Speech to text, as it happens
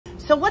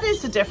So what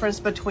is the difference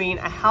between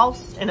a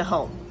house and a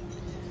home?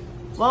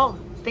 Well,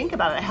 think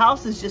about it. A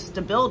house is just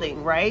a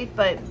building, right?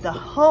 But the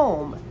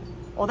home,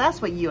 well,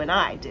 that's what you and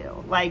I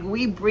do. Like,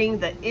 we bring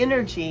the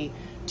energy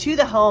to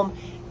the home,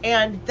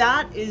 and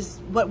that is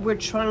what we're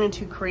trying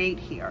to create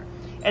here.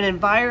 An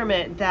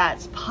environment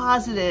that's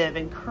positive,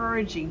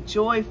 encouraging,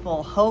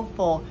 joyful,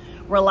 hopeful,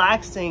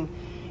 relaxing.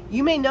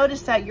 You may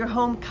notice that your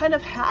home kind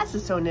of has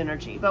its own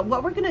energy, but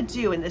what we're gonna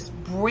do in this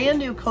brand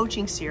new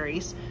coaching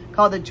series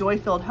called the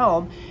Joy-Filled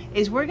Home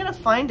is we're gonna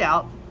find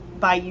out,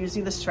 by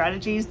using the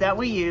strategies that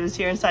we use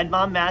here inside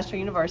Mom Mastery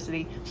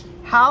University,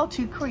 how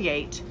to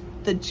create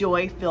the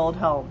joy-filled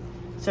home.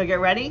 So get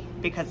ready,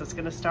 because it's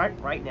gonna start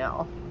right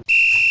now.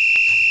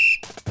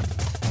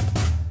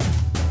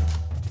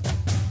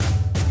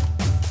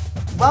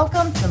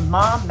 Welcome to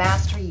Mom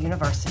Mastery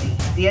University,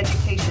 the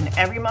education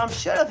every mom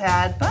should have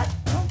had, but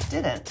well,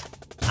 didn't.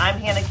 I'm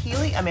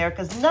Keeley,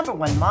 America's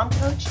 #1 mom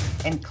coach,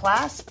 and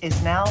class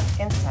is now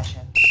in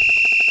session.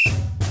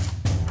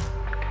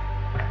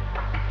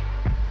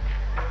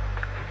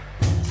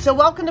 So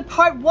welcome to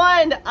part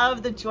 1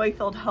 of the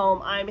Joy-Filled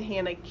Home. I'm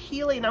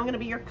Keeley, and I'm going to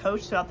be your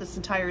coach throughout this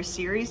entire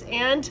series,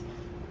 and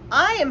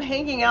I am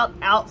hanging out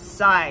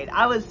outside.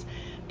 I was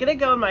going to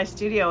go in my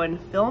studio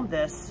and film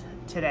this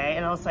today,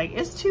 and I was like,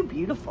 it's too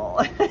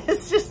beautiful.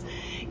 It's just,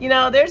 you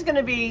know, there's going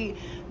to be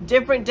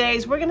different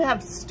days. We're going to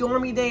have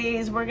stormy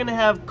days. We're going to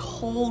have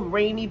cold,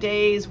 rainy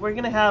days. We're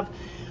going to have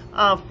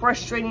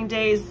frustrating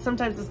days.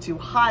 Sometimes it's too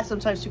hot,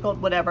 sometimes too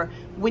cold, whatever.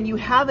 When you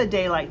have a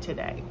day like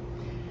today,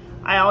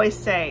 I always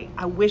say,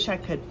 I wish I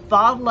could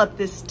bottle up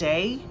this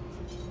day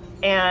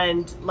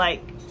and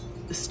like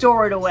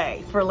store it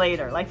away for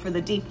later, like for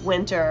the deep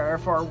winter or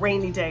for a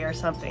rainy day or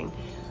something.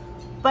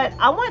 But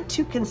I want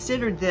to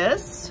consider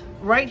this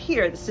right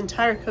here, this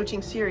entire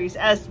coaching series,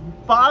 as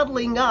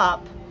bottling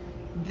up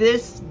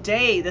this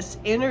day, this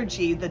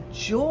energy, the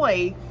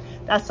joy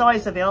that's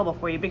always available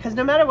for you. Because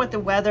no matter what the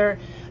weather,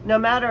 no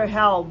matter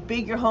how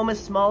big your home is,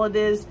 small it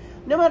is,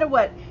 no matter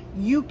what,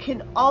 you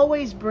can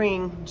always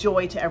bring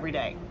joy to every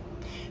day.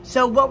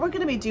 So what we're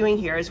going to be doing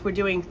here is we're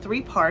doing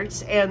 3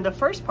 parts, and the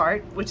first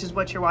part, which is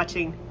what you're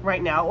watching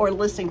right now or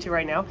listening to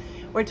right now,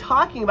 we're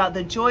talking about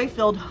the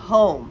joy-filled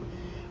home,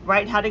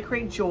 right? How to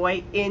create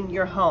joy in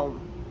your home.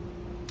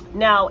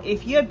 Now,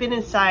 if you have been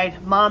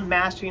inside Mom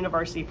Mastery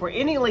University for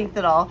any length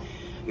at all,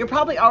 you're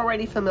probably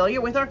already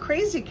familiar with our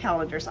crazy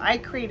calendars. I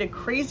create a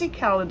crazy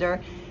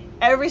calendar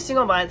every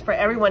single month for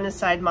everyone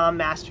inside Mom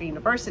Mastery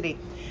University.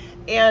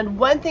 And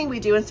one thing we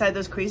do inside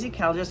those crazy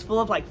calendars, full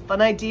of like fun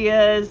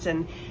ideas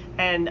and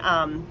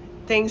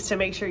things to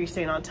make sure you're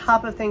staying on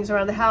top of things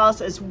around the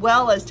house, as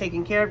well as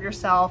taking care of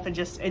yourself and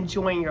just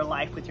enjoying your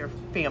life with your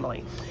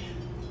family.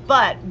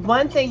 But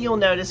one thing you'll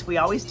notice we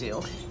always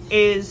do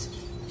is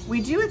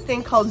we do a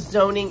thing called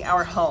zoning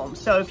our home.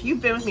 So if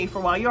you've been with me for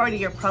a while,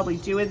 you're probably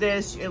doing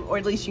this, or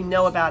at least you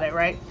know about it,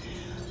 right?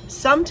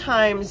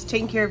 Sometimes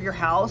taking care of your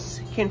house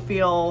can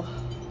feel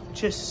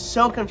just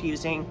so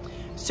confusing,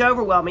 so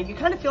overwhelming. You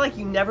kind of feel like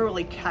you never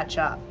really catch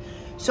up.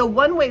 So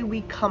one way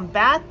we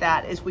combat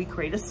that is we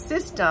create a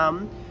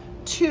system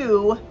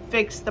to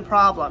fix the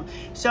problem.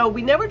 So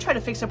we never try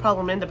to fix a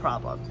problem in the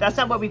problem. That's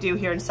not what we do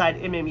here inside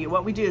MMU.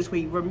 What we do is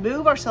we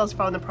remove ourselves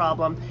from the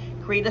problem,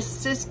 create a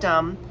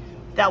system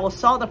that will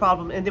solve the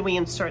problem, and then we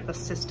insert the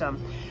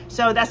system.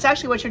 So that's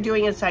actually what you're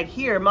doing inside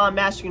here, Mom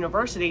Mastery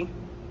University.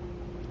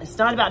 It's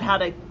not about how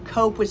to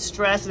cope with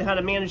stress and how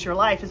to manage your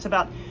life. It's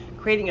about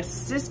creating a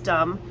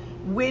system,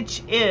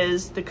 which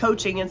is the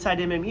coaching inside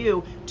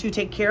MMU, to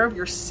take care of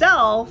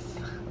yourself,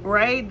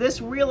 right? This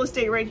real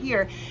estate right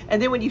here.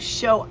 And then when you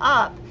show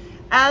up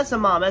as a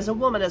mom, as a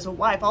woman, as a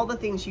wife, all the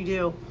things you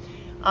do,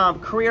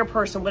 career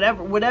person,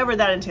 whatever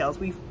that entails,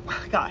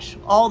 gosh,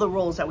 all the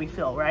roles that we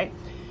fill, right?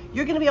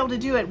 You're gonna be able to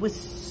do it with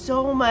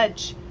so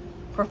much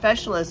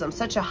professionalism,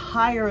 such a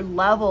higher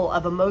level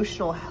of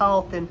emotional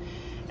health and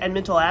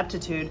mental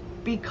aptitude,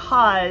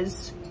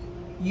 because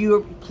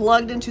you're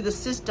plugged into the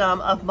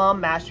system of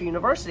Mom Mastery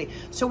University.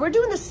 So we're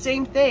doing the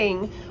same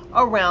thing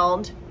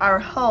around our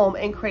home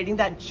and creating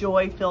that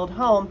joy-filled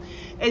home.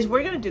 Is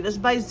we're gonna do this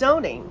by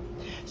zoning.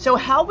 So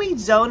how we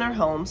zone our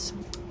homes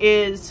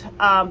is,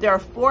 there are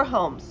 4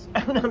 homes.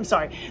 I'm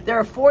sorry, there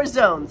are 4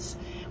 zones.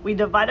 We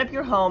divide up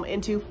your home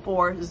into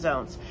 4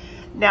 zones.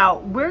 Now,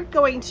 we're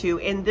going to,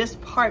 in this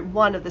part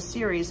 1 of the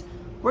series,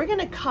 we're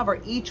gonna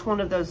cover each one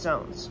of those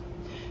zones.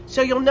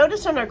 So you'll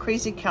notice on our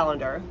crazy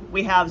calendar,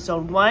 we have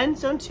zone 1,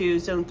 zone 2,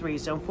 zone 3,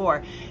 zone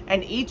 4.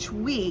 And each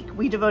week,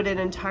 we devote an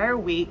entire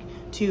week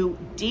to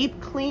deep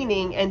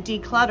cleaning and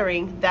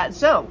decluttering that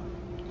zone.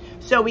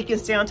 So we can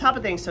stay on top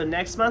of things. So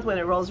next month, when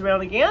it rolls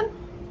around again,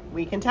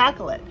 we can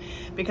tackle it.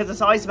 Because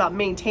it's always about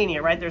maintaining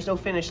it, right? There's no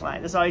finish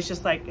line. It's always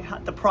just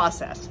like the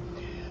process.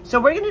 So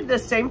we're gonna do the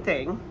same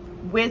thing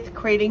with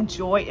creating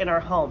joy in our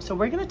home. So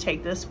we're gonna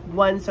take this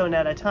one zone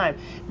at a time.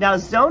 Now,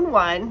 zone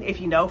 1,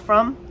 if you know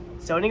from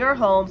zoning our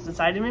homes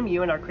inside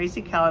MMU and our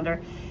crazy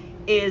calendar,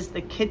 is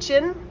the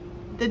kitchen,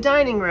 the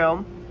dining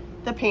room,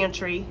 the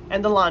pantry,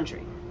 and the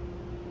laundry.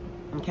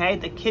 Okay,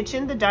 the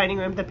kitchen, the dining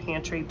room, the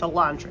pantry, the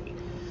laundry.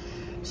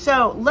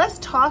 So let's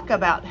talk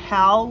about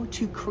how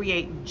to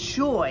create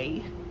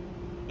joy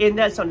in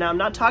that zone. Now, I'm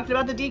not talking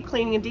about the deep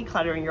cleaning and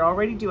decluttering. You're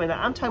already doing that.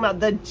 I'm talking about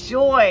the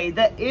joy,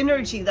 the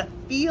energy, the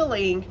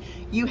feeling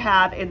you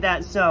have in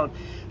that zone.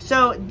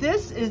 So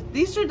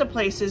these are the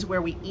places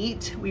where we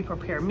eat, we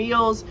prepare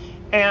meals,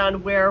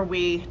 and where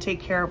we take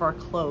care of our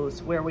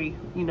clothes, where we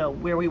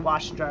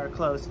wash and dry our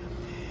clothes.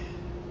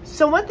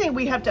 So one thing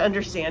we have to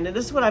understand, and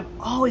this is what I've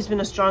always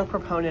been a strong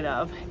proponent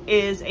of,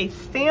 is a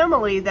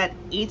family that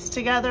eats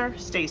together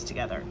stays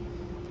together.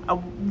 I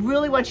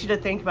really want you to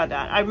think about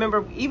that. I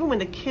remember even when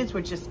the kids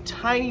were just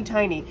tiny,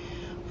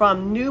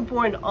 from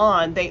newborn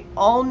on, they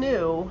all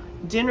knew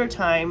dinner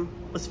time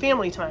was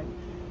family time.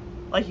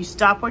 Like, you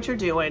stop what you're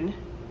doing,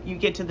 you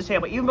get to the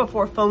table, even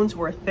before phones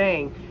were a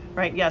thing,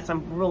 right? Yes,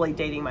 I'm really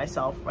dating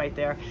myself right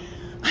there.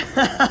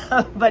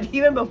 But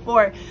even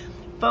before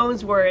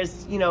phones were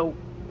as,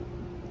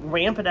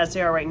 rampant as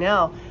they are right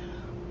now,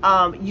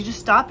 you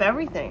just stop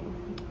everything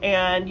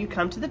and you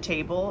come to the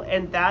table,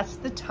 and that's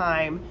the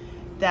time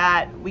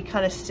that we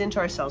kind of center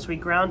ourselves, we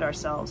ground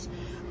ourselves.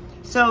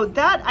 So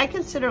that I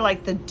consider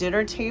like the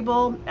dinner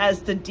table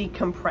as the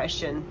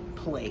decompression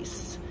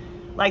place.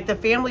 Like, the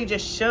family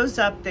just shows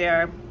up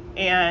there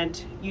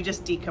and you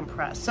just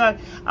decompress. So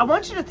I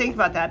want you to think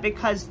about that,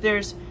 because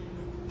there's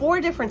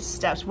 4 different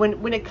steps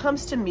when it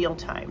comes to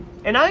mealtime.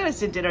 And I always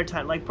did dinner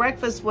time. Like,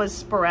 breakfast was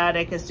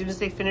sporadic. As soon as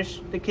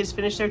the kids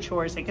finished their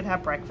chores, they could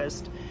have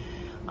breakfast.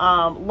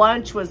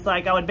 Lunch was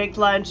like, I would make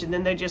lunch and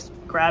then they just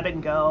grab it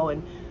and go.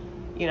 And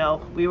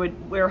we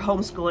were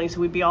homeschooling, so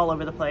we'd be all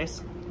over the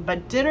place.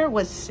 But dinner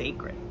was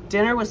sacred.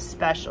 Dinner was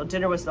special.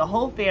 Dinner was the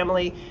whole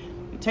family.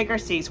 We take our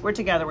seats, we're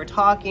together, we're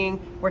talking,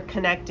 we're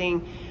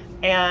connecting.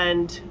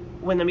 And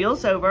when the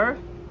meal's over,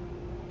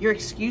 you're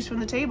excused from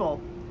the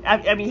table.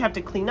 I mean, you have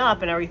to clean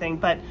up and everything,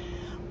 but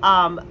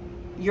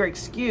you're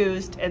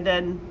excused, and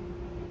then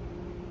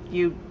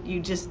you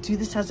just do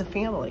this as a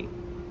family.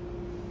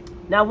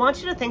 Now, I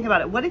want you to think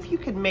about it. What if you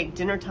could make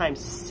dinner time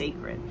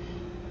sacred?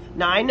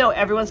 Now, I know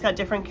everyone's got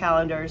different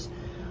calendars,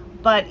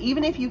 but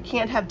even if you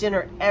can't have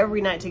dinner every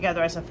night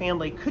together as a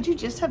family, could you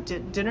just have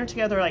dinner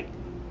together like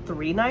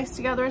 3 nights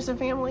together as a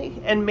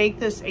family, and make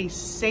this a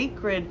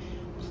sacred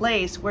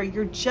place where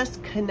you're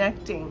just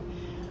connecting,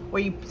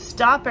 where you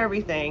stop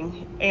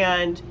everything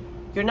and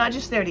you're not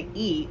just there to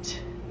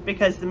eat,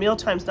 because the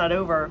mealtime's not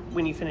over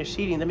when you finish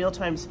eating. The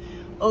mealtime's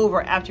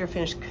over after you're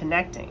finished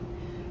connecting,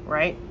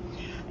 right?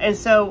 And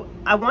so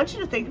I want you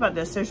to think about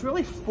this. There's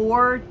really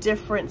 4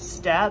 different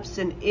steps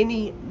in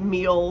any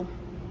meal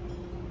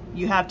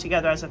you have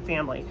together as a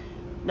family.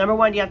 Number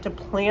 1, you have to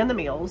plan the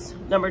meals.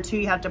 Number 2,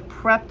 you have to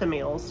prep the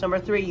meals. Number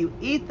 3, you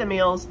eat the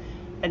meals.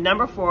 And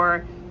number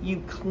 4,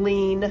 you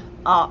clean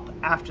up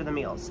after the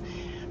meals.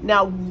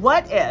 Now,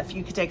 what if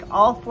you could take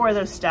all 4 of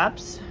those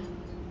steps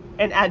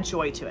and add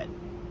joy to it?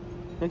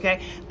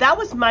 Okay, that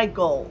was my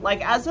goal.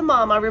 Like, as a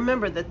mom, I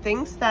remember the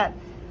things that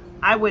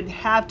I would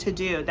have to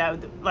do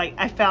that, like,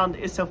 I found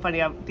is so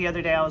funny. The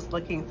other day I was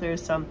looking through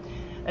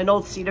an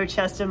old cedar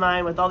chest of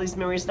mine with all these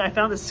memories, and I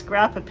found a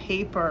scrap of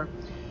paper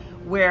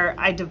where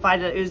I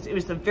divided, it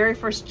was the very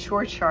first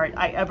chore chart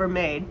I ever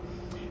made.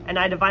 And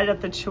I divided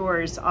up the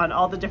chores on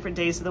all the different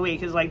days of the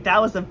week. It was like,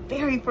 that was the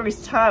very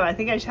first time. I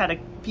think I just had a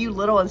few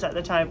little ones at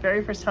the time.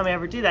 Very first time I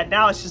ever do that.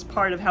 Now it's just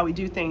part of how we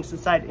do things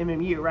inside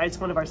MMU, right? It's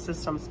one of our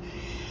systems.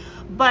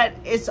 But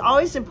it's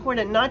always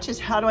important, not just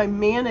how do I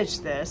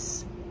manage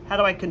this, how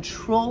do I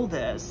control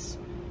this,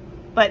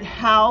 but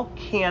how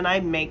can I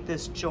make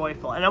this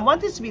joyful? And I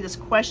want this to be this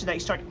question that you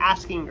start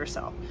asking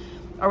yourself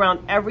around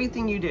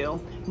everything you do.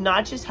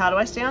 Not just how do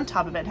I stay on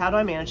top of it, how do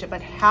I manage it,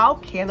 but how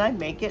can I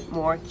make it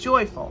more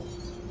joyful?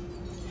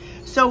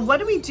 So what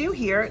do we do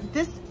here?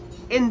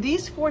 In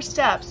these 4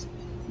 steps,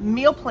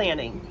 meal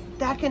planning,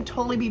 that can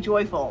totally be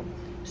joyful.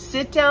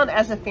 Sit down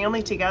as a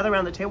family together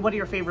around the table. What are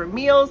your favorite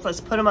meals?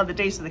 Let's put them on the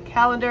days of the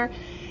calendar.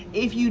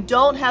 If you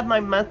don't have my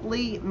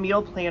monthly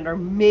meal planner,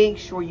 make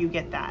sure you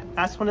get that.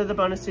 That's one of the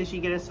bonuses you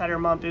get inside our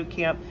Mom Boot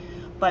Camp.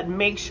 But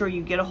make sure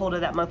you get a hold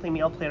of that monthly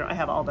meal planner. I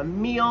have all the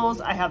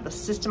meals. I have the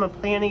system of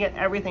planning it,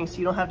 everything, so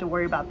you don't have to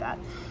worry about that.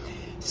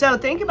 So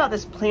think about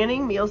this,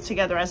 planning meals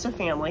together as a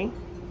family,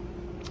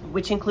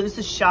 which includes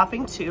the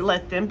shopping too.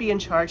 Let them be in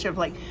charge of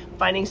like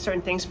finding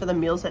certain things for the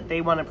meals that they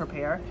want to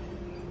prepare.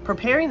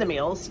 Preparing the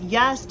meals,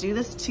 yes, do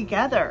this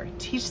together.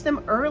 Teach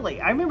them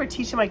early. I remember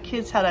teaching my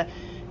kids how to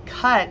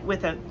cut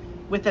with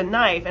a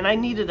knife, and I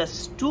needed a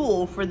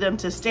stool for them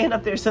to stand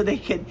up there so they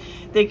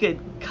could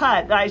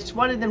cut. I just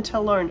wanted them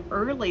to learn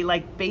early,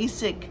 like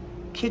basic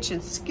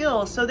kitchen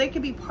skills, so they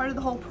could be part of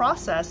the whole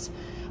process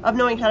of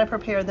knowing how to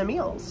prepare the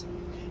meals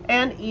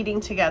and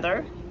eating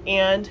together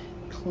and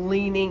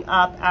cleaning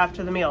up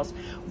after the meals.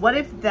 What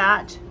if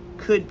that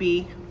could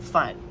be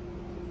fun?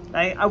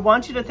 I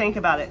want you to think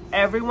about it.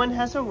 Everyone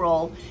has a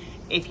role.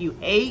 If you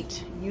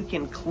ate, you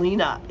can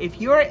clean up.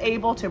 If you're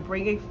able to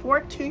bring a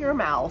fork to your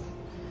mouth,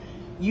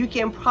 you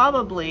can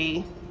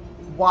probably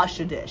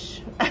wash a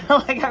dish.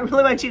 Like, I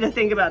really want you to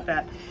think about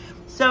that.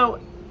 So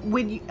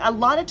a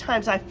lot of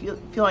times I feel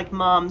like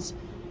moms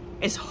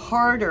it's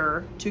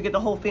harder to get the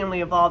whole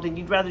family involved, and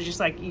you'd rather just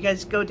like, you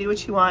guys go do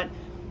what you want,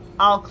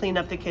 I'll clean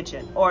up the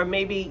kitchen. Or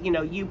maybe, you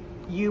know,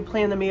 you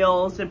plan the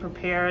meals and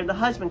prepare, and the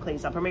husband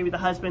cleans up, or maybe the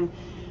husband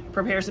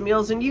prepares the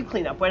meals and you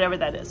clean up, whatever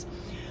that is.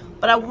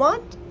 But I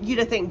want you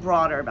to think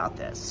broader about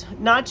this.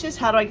 Not just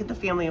how do I get the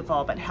family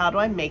involved, but how do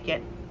I make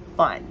it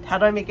fun? How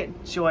do I make it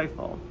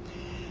joyful?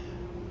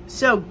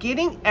 So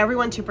getting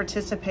everyone to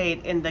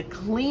participate in the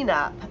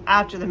cleanup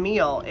after the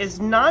meal is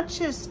not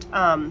just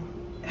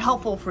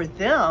helpful for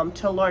them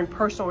to learn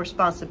personal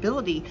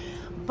responsibility,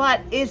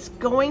 but it's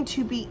going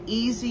to be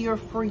easier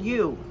for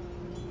you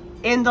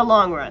in the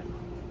long run.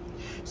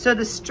 So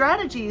the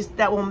strategies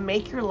that will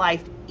make your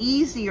life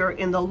easier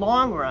in the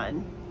long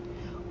run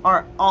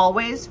are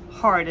always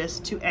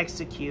hardest to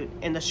execute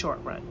in the short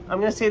run. I'm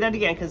going to say that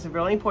again because it's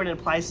really important. It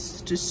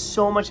applies to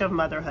so much of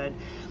motherhood.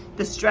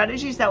 The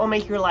strategies that will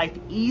make your life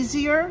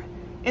easier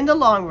in the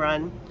long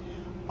run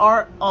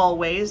are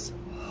always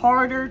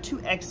harder to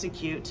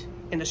execute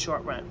in the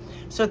short run.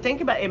 So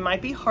think about it. It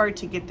might be hard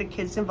to get the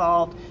kids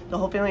involved, the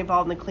whole family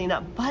involved in the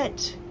cleanup,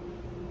 but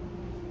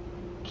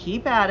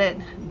keep at it,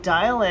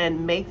 dial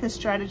in, make the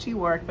strategy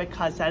work,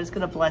 because that is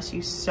going to bless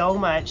you so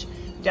much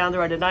down the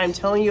road. And I'm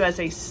telling you, as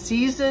a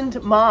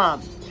seasoned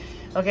mom,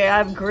 okay, I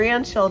have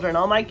grandchildren,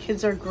 all my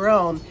kids are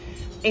grown,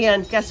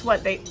 and guess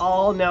what? They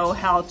all know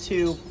how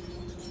to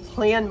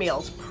plan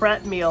meals,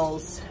 prep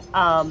meals.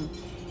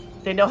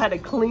 They know how to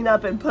clean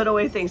up and put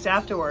away things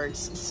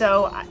afterwards.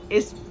 So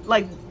it's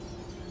like,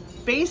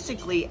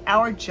 basically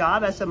our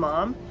job as a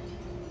mom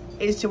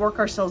is to work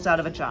ourselves out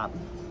of a job.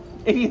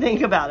 If you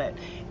think about it,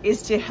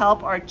 is to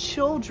help our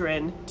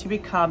children to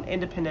become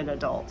independent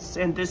adults.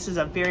 And this is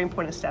a very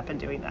important step in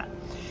doing that.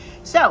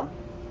 So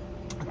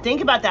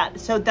think about that.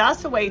 So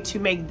that's the way to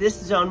make this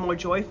zone more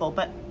joyful,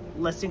 but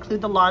let's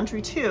include the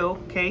laundry too,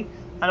 okay?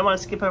 I don't want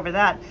to skip over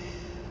that.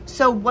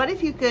 So what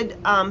if you could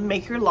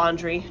make your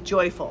laundry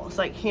joyful? It's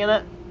like,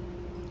 Hannah,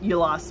 you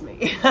lost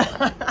me.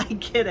 I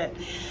get it.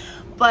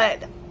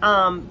 But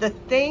the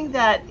thing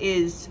that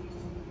is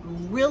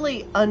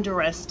really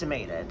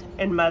underestimated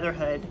in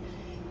motherhood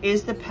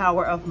is the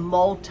power of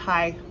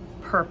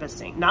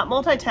multi-purposing, not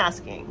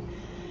multitasking,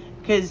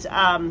 because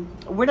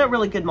we're not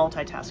really good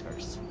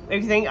multitaskers.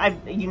 If you think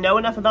you know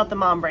enough about the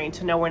mom brain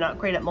to know we're not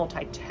great at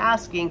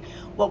multitasking,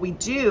 what we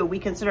do, we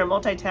consider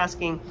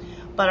multitasking,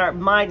 but our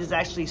mind is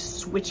actually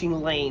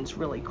switching lanes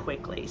really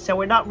quickly. So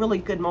we're not really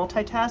good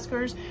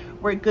multitaskers.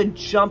 We're good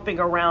jumping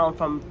around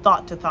from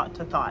thought to thought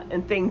to thought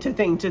and thing to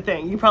thing to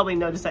thing. You probably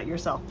noticed that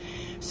yourself.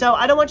 So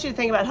I don't want you to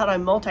think about how do I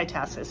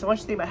multitask this. I want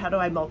you to think about how do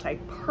I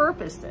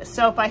multi-purpose this.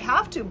 So if I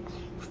have to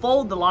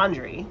fold the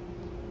laundry,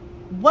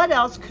 what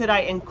else could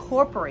I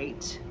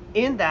incorporate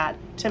in that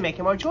to make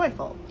it more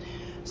joyful?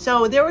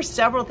 So there were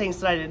several things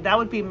that I did. That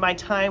would be my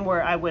time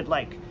where I would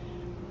like,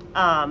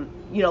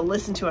 you know,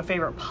 listen to a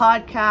favorite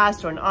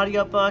podcast or an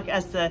audiobook.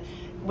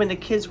 When the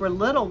kids were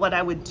little, what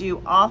I would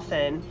do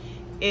often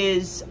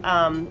is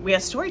we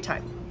had story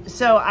time.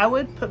 So I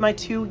would put my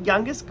two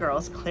youngest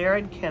girls, Claire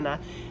and Kenna,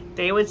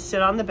 they would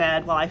sit on the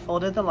bed while I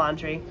folded the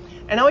laundry,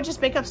 and I would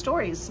just make up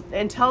stories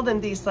and tell them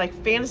these like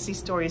fantasy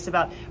stories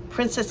about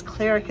Princess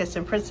Claricus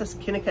and Princess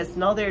Kinnicus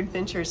and all their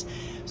adventures.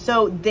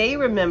 So they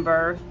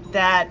remember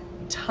that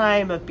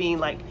time of being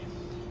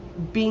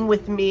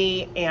with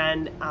me,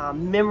 and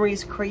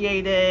memories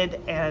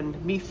created,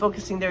 and me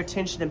focusing their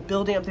attention and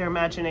building up their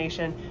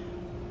imagination,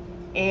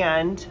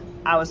 and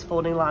I was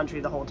folding laundry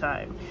the whole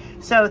time.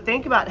 So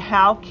think about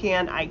how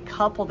can I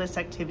couple this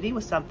activity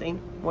with something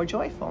more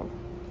joyful.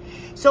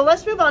 So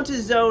let's move on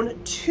to zone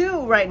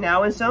 2 right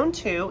now. And zone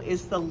 2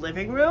 is the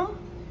living room,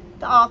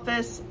 the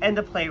office, and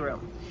the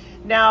playroom.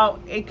 Now,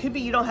 it could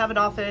be you don't have an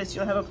office, you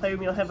don't have a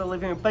playroom, you don't have a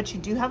living room, but you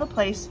do have a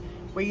place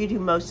where you do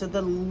most of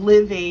the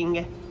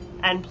living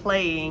and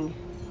playing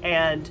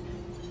and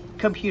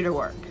computer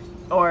work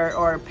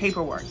or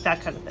paperwork,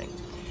 that kind of thing.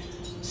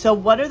 So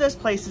what are those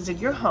places in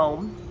your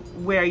home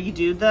where you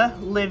do the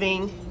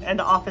living and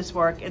the office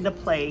work and the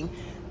playing?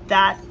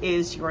 That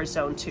is your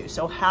zone 2.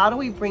 So how do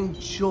we bring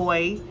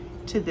joy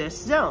to this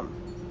zone?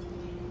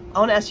 I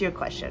want to ask you a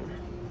question.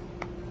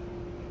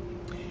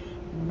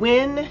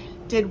 When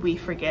did we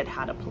forget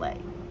how to play?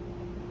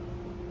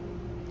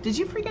 Did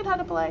you forget how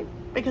to play?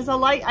 Because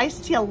I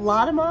see a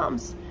lot of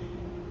moms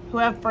who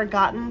have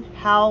forgotten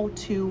how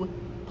to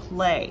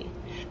play.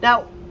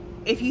 Now,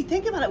 if you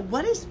think about it,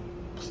 what is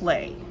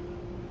play?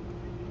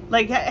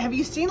 Like, have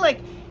you seen, like,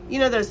 you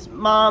know, those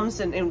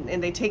moms and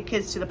they take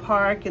kids to the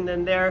park and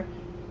then they're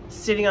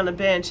sitting on the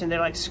bench and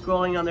they're like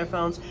scrolling on their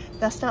phones?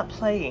 That's not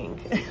playing,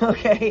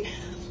 okay?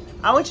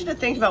 I want you to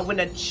think about when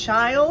a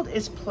child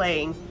is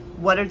playing,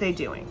 what are they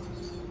doing?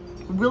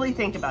 Really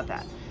think about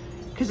that.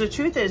 Because the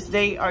truth is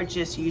they are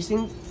just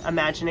using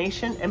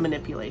imagination and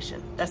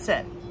manipulation. That's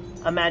it.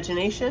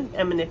 Imagination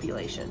and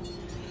manipulation.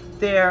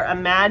 They're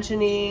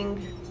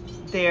imagining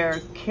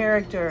their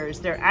characters,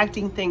 they're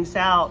acting things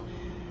out,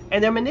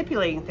 and they're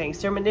manipulating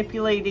things. They're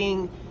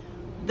manipulating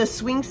the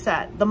swing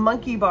set, the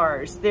monkey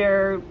bars,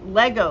 their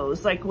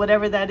Legos, like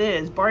whatever that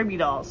is, Barbie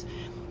dolls.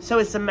 So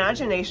it's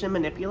imagination and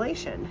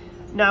manipulation.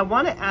 Now I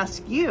want to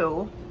ask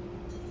you,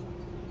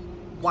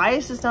 why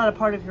is this not a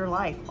part of your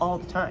life all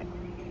the time?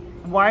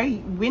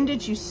 When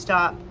did you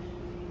stop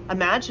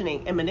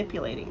imagining and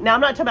manipulating? Now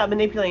I'm not talking about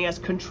manipulating as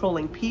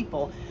controlling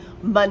people.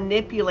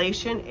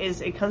 Manipulation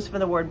it comes from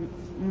the word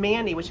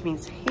mani, which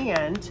means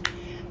hand,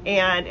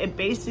 and it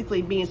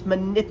basically means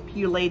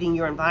manipulating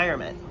your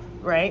environment,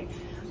 right?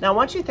 Now I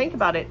want you to think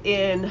about it.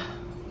 In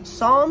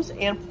Psalms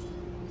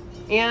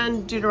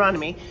and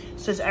Deuteronomy, it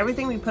says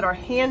everything we put our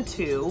hand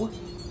to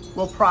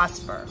will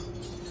prosper.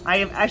 I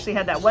have actually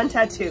had that one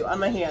tattoo on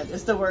my hand.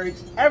 It's the word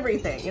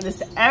everything. And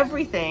it's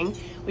everything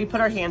we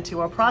put our hand to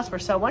will prosper.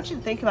 So I want you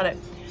to think about it.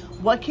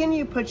 What can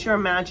you put your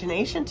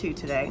imagination to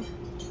today?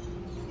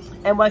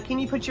 And what can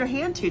you put your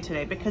hand to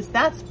today? Because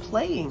that's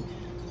playing.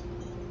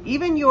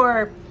 Even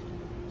your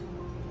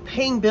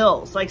paying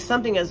bills, like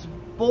something as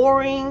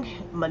boring,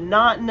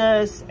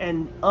 monotonous,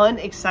 and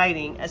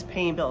unexciting as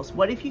paying bills.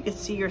 What if you could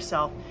see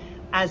yourself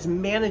as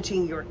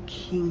managing your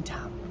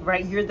kingdom,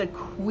 right? You're the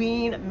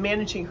queen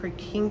managing her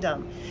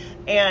kingdom.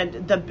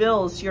 And the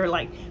bills, you're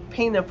like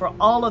paying them for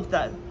all of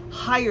the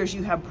hires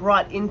you have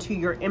brought into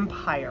your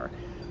empire,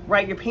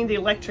 right? You're paying the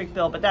electric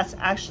bill, but that's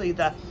actually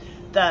the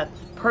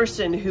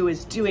person who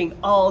is doing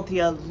all the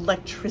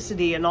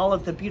electricity and all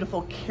of the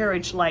beautiful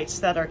carriage lights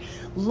that are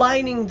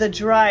lining the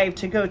drive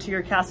to go to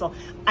your castle.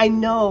 I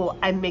know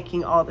I'm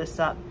making all this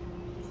up,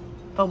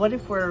 but what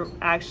if we're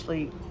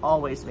actually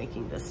always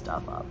making this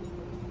stuff up?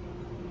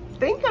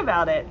 Think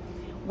about it.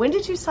 When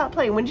did you stop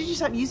playing? When did you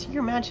stop using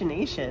your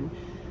imagination?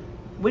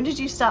 When did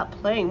you stop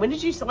playing? When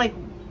did you, like,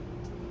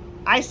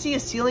 I see a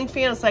ceiling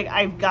fan, it's like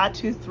I've got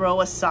to throw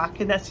a sock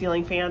in that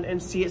ceiling fan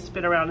and see it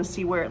spin around and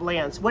see where it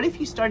lands. What if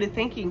you started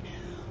thinking,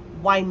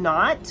 why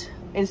not,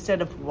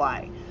 instead of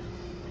why?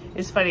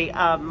 It's funny,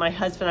 my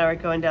husband and I were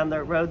going down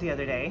the road the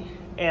other day,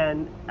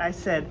 and I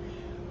said,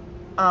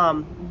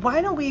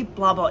 why don't we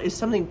blah blah, is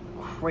something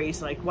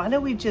crazy, like why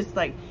don't we just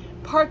like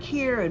park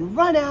here and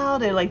run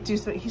out and like do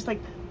something? He's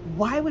like,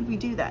 why would we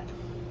do that?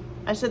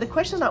 I said, the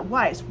question is not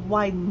why, it's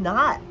why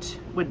not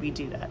would we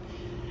do that?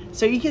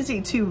 So you can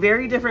see two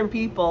very different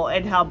people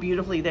and how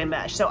beautifully they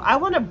mesh. So I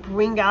want to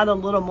bring out a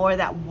little more of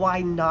that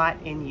why not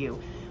in you.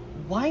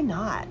 Why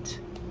not?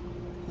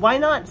 Why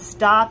not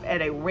stop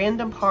at a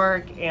random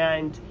park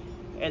and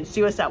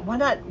see what's up? Why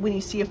not, when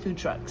you see a food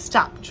truck,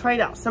 stop, try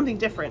it out, something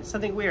different,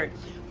 something weird.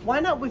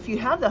 Why not, if you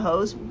have the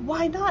hose,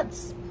 why not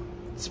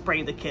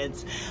spray the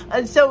kids?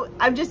 And so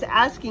I'm just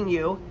asking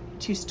you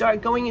to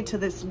start going into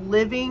this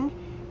living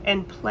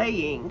and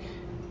playing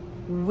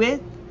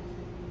with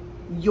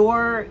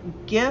your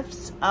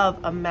gifts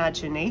of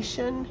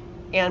imagination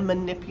and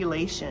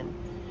manipulation.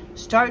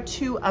 Start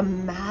to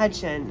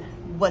imagine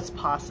what's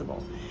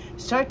possible.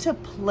 Start to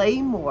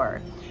play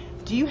more.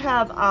 Do you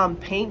have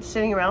paint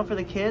sitting around for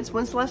the kids?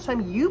 When's the last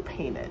time you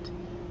painted?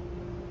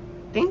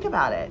 Think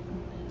about it.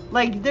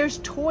 Like, there's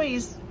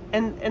toys,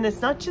 and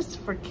it's not just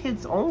for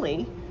kids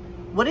only.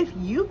 What if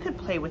you could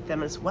play with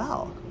them as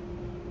well?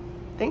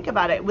 Think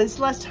about it. When's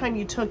the last time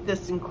you took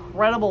this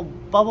incredible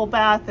bubble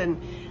bath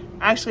and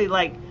actually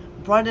like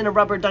brought in a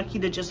rubber ducky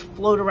to just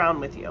float around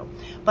with you?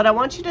 But I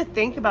want you to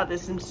think about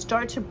this and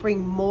start to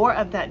bring more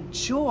of that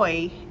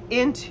joy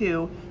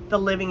into the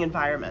living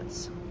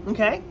environments,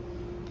 okay?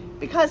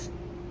 Because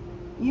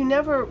you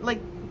never, like,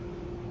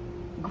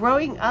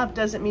 growing up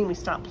doesn't mean we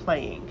stop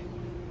playing.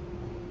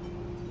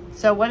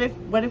 So what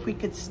if we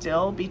could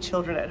still be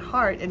children at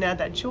heart and add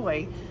that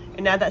joy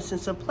and add that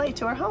sense of play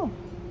to our home?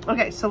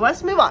 Okay, so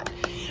let's move on.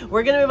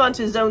 We're gonna move on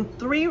to zone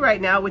 3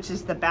 right now, which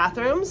is the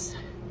bathrooms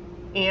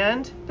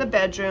and the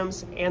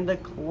bedrooms and the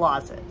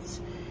closets.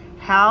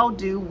 How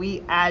do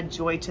we add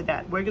joy to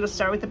that? We're gonna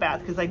start with the bath,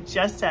 because I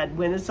just said,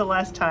 when is the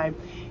last time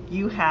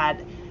you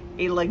had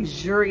a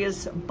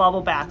luxurious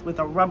bubble bath with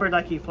a rubber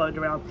ducky floating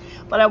around?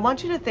 But I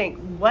want you to think,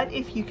 what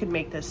if you could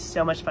make this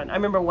so much fun? I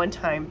remember one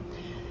time,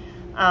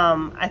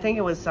 I think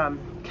it was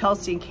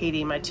Kelsey and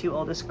Katie, my 2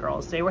 oldest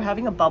girls, they were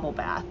having a bubble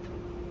bath.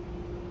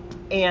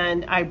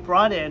 And I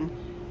brought in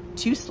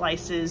 2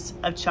 slices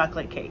of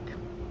chocolate cake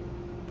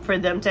for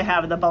them to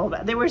have in the bubble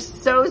bath. They were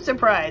so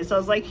surprised. I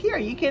was like, here,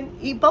 you can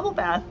eat bubble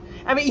bath.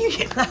 I mean,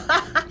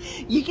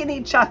 you can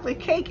eat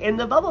chocolate cake in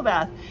the bubble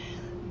bath.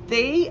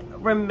 They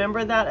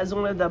remember that as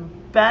one of the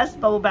best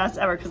bubble baths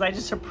ever, because I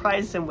just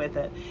surprised them with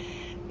it.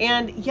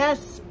 And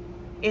yes,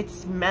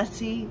 it's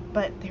messy,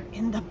 but they're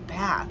in the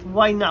bath.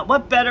 Why not?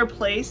 What better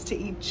place to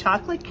eat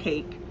chocolate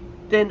cake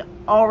than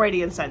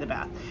already inside the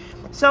bath?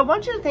 So I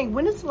want you to think,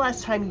 when is the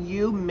last time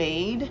you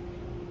made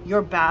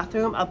your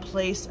bathroom a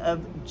place of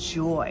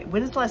joy?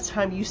 When is the last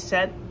time you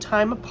set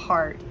time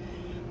apart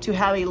to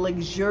have a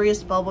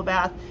luxurious bubble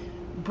bath?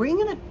 Bring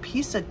in a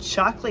piece of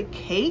chocolate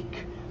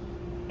cake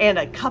and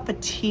a cup of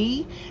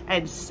tea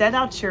and set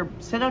out your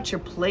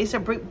place,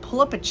 or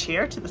pull up a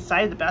chair to the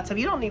side of the bathtub.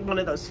 You don't need one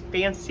of those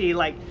fancy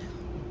like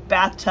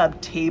bathtub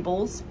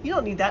tables. You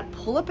don't need that.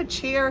 Pull up a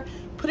chair,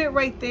 put it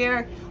right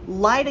there,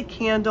 light a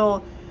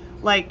candle,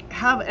 like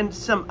have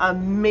some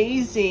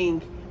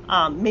amazing,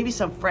 maybe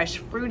some fresh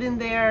fruit in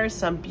there,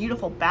 some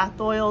beautiful bath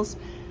oils.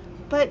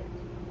 But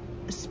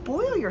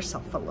spoil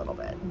yourself a little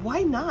bit.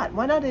 Why not?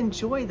 Why not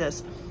enjoy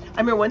this? I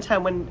remember one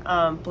time when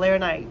Blair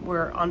and I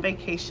were on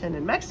vacation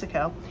in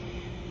Mexico,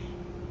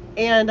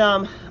 and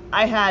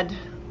I had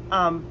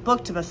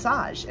booked a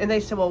massage, and they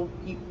said, well,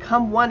 you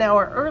come 1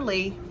 hour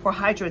early for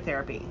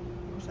hydrotherapy.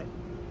 I was like,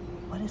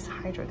 what is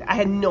hydrotherapy? I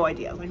had no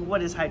idea. I was like,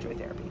 what is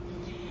hydrotherapy?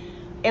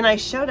 And I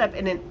showed up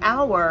in an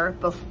hour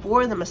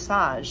before the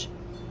massage.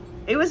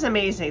 It was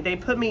amazing. They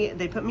put me in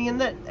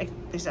the,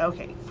 they said,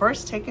 okay,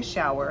 first take a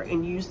shower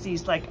and use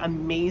these like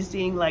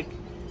amazing like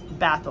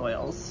bath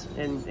oils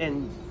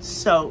and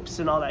soaps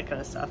and all that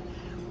kind of stuff.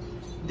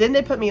 Then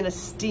they put me in a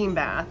steam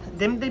bath.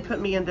 Then they put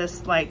me in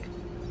this like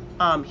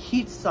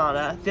heat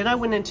sauna. Then I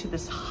went into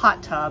this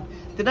hot tub.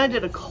 Then I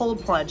did a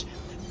cold plunge.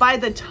 By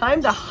the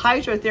time the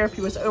hydrotherapy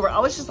was over, I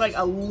was just like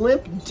a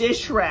limp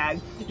dish rag,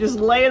 just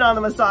laying on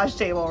the massage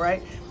table,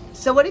 right?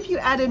 So what if you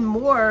added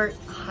more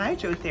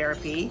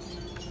hydrotherapy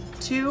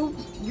to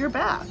your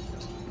bath?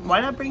 Why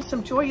not bring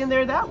some joy in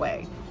there that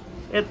way?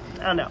 I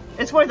don't know,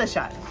 it's worth a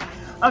shot.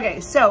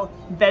 Okay, so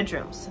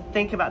bedrooms,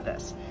 think about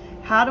this.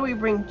 How do we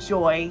bring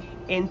joy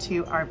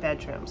into our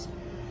bedrooms?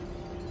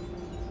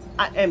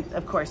 And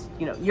of course,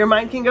 you know, your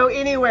mind can go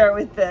anywhere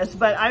with this,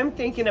 but I'm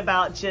thinking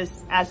about just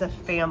as a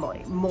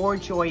family, more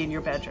joy in your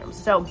bedroom.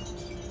 So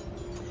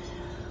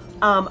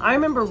I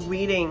remember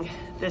reading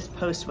this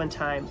post one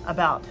time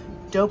about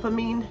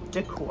dopamine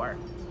decor.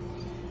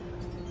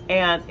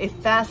 And it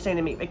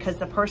fascinated me because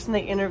the person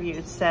they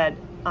interviewed said,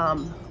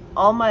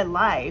 all my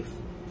life,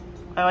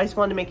 I always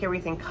wanted to make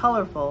everything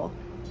colorful.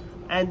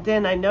 And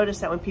then I noticed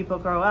that when people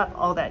grow up,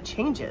 all that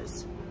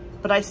changes.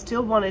 But I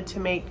still wanted to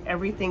make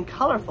everything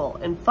colorful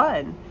and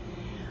fun.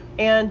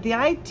 And the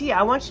idea,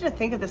 I want you to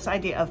think of this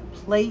idea of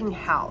playing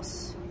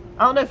house.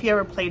 I don't know if you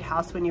ever played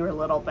house when you were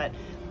little, but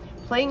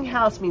playing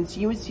house means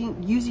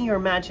using your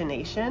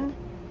imagination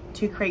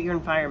to create your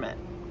environment.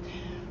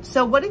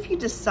 So what if you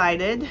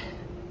decided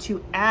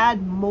to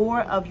add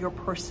more of your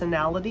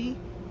personality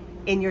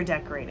in your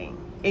decorating,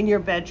 in your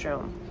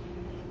bedroom?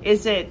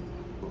 Is it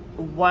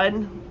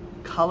one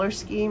color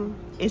scheme?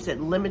 Is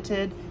it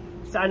limited?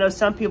 So I know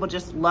some people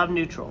just love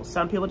neutrals.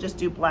 Some people just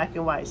do black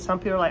and white. Some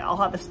people are like, I'll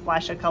have a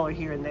splash of color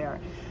here and there.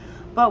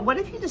 But what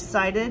if you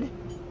decided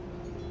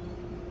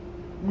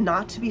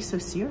not to be so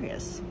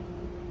serious?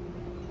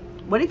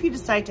 What if you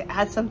decide to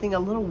add something a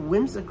little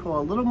whimsical,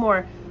 a little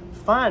more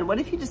fun? What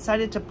if you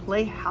decided to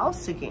play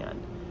house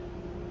again?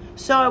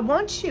 So I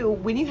want you,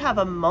 when you have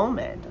a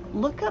moment,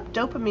 look up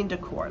dopamine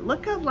decor.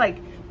 Look up like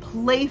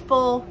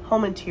playful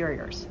home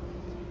interiors.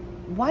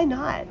 Why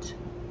not?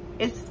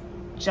 It's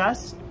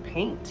just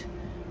paint.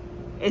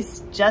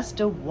 It's just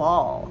a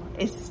wall.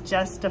 It's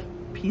just a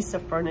piece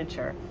of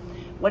furniture.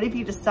 What if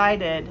you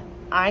decided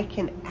I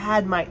can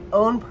add my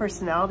own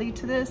personality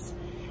to this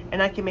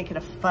and I can make it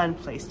a fun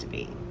place to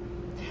be?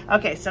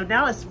 Okay, so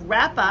now let's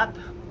wrap up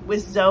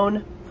with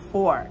zone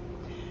 4.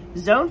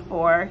 Zone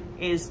 4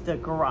 is the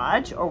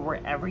garage or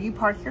wherever you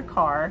park your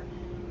car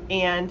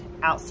and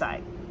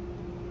outside.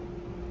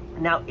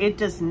 Now, it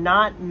does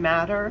not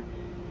matter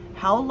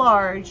how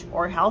large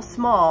or how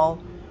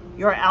small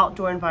your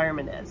outdoor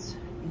environment is.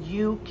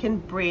 You can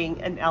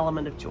bring an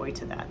element of joy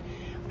to that.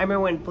 I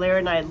remember when Blair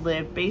and I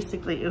lived,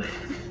 basically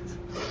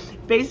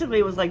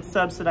it was like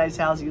subsidized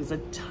housing. It was a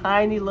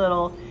tiny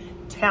little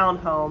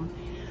townhome.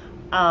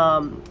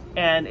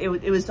 And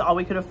it was all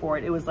we could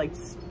afford. It was like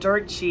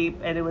dirt cheap,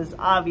 and it was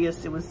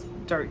obvious it was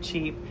dirt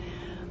cheap,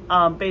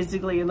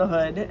 basically in the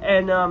hood.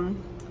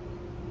 And,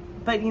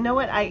 but you know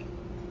what?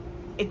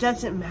 It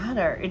doesn't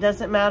matter. It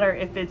doesn't matter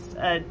if it's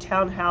a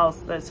townhouse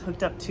that's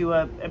hooked up to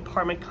an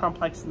apartment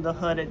complex in the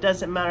hood. It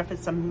doesn't matter if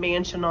it's a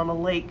mansion on a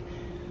lake.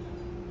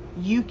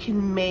 You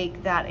can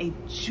make that a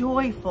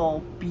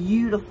joyful,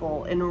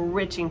 beautiful,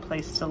 enriching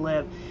place to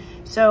live.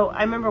 So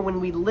I remember when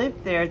we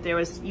lived there,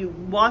 you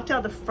walked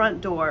out the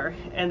front door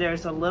and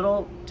there's a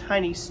little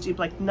tiny stoop,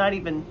 like not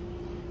even,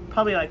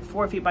 probably like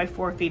 4 feet by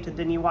 4 feet, and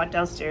then you walked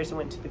downstairs and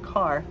went to the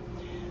car.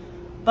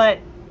 But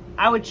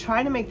I would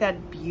try to make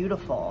that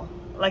beautiful.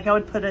 Like I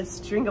would put a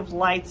string of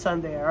lights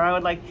on there, or I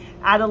would like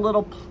add a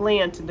little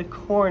plant in the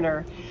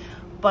corner,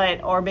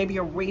 or maybe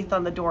a wreath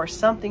on the door,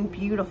 something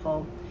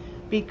beautiful,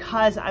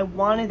 because I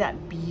wanted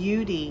that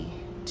beauty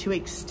to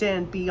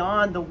extend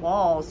beyond the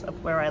walls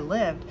of where I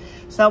lived.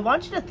 So I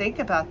want you to think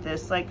about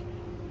this, like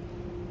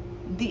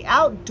the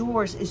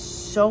outdoors is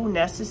so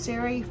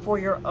necessary for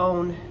your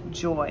own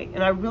joy.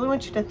 And I really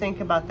want you to think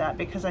about that,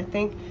 because I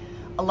think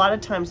a lot of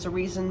times the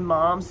reason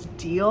moms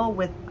deal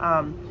with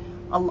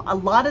a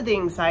lot of the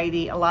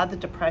anxiety, a lot of the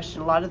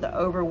depression, a lot of the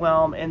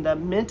overwhelm and the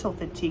mental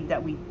fatigue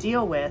that we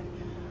deal with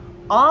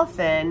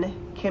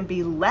often can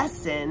be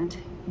lessened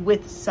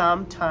with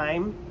some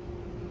time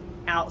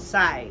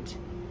outside.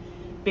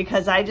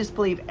 Because I just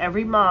believe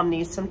every mom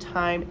needs some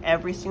time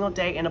every single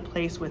day in a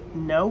place with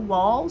no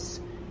walls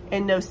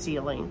and no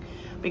ceiling.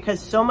 Because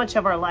so much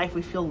of our life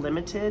we feel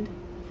limited.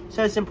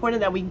 So it's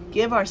important that we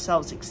give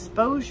ourselves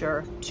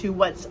exposure to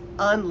what's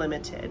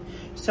unlimited.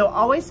 So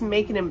always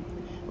making it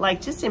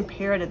like just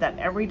imperative that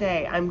every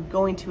day I'm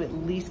going to at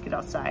least get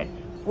outside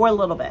for a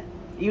little bit.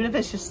 even if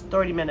it's just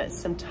 30 minutes,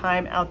 some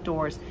time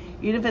outdoors,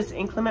 even if it's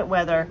inclement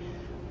weather,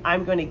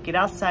 I'm going to get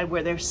outside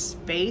where there's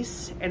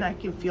space and I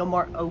can feel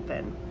more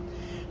open.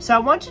 So I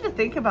want you to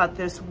think about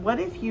this. What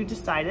if you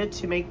decided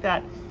to make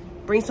that,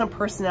 bring some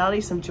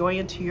personality, some joy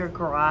into your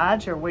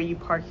garage or where you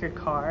park your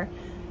car?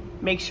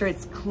 Make sure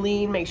it's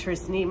clean, make sure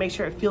it's neat, make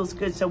sure it feels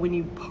good. So when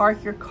you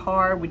park your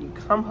car, when you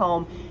come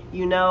home,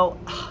 you know,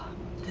 oh,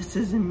 this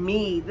is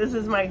me, this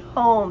is my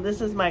home,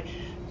 this is my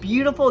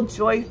beautiful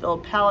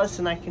joy-filled palace,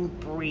 and I can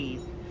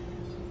breathe.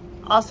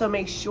 Also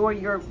make sure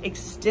you're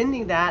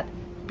extending that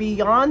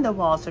beyond the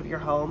walls of your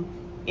home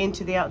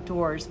into the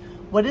outdoors.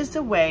 What is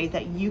the way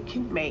that you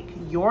can make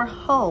your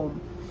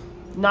home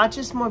not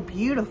just more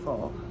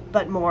beautiful,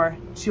 but more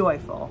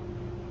joyful?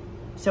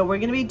 So we're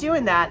gonna be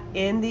doing that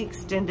in the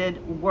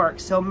extended work.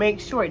 So make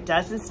sure it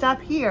doesn't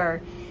stop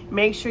here.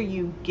 Make sure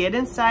you get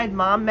inside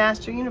Mom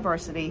Mastery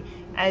University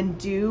and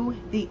do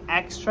the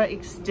extra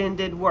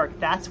extended work.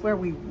 That's where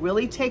we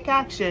really take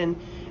action,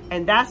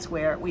 and that's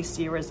where we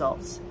see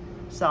results.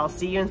 So I'll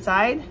see you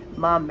inside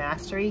Mom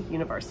Mastery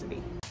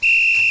University.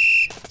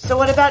 So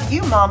what about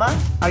you, Mama?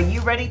 Are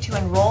you ready to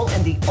enroll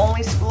in the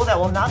only school that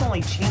will not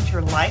only change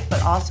your life,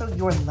 but also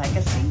your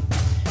legacy?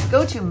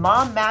 Go to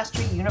Mom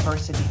Mastery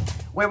University,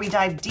 where we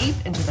dive deep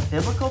into the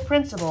biblical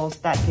principles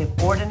that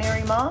give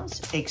ordinary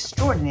moms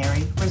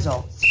extraordinary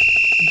results.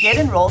 Get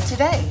enrolled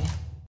today.